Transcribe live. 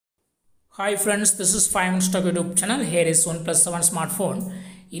Hi friends, this is 5 Minutes Talk YouTube channel. Here is Oneplus 7 smartphone.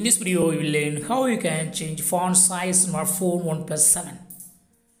 In this video, we will learn how you can change font size in your phone Oneplus 7.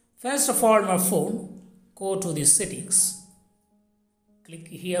 First of all, my phone, go to the settings. Click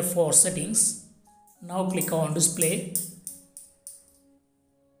here for settings. Now click on display.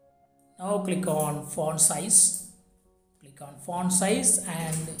 Now click on font size. Click on font size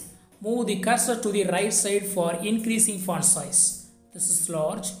and move the cursor to the right side for increasing font size. This is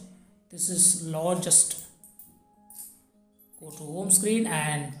large. This is largest. Go to home screen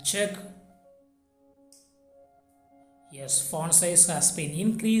and check. Yes, font size has been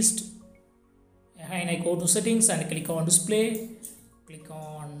increased. And I go to settings and click on display. Click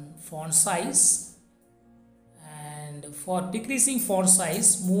on font size. And for decreasing font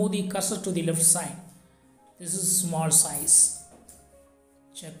size, move the cursor to the left side. This is small size.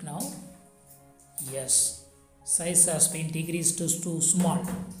 Check now. Yes. Size has been decreased to small.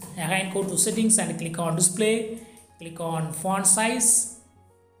 Again, go to settings and click on display. Click on font size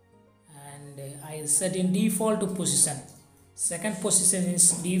and I set in default position. Second position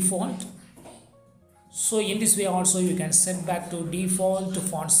is default. So in this way also you can set back to default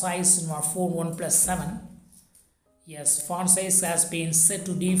font size in your phone Oneplus 7. Yes, font size has been set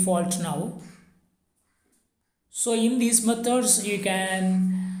to default now. So in these methods you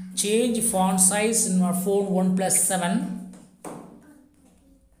can change font size in your phone Oneplus 7.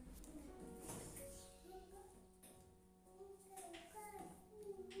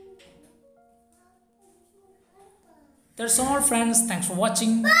 That's all friends. Thanks for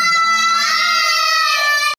watching.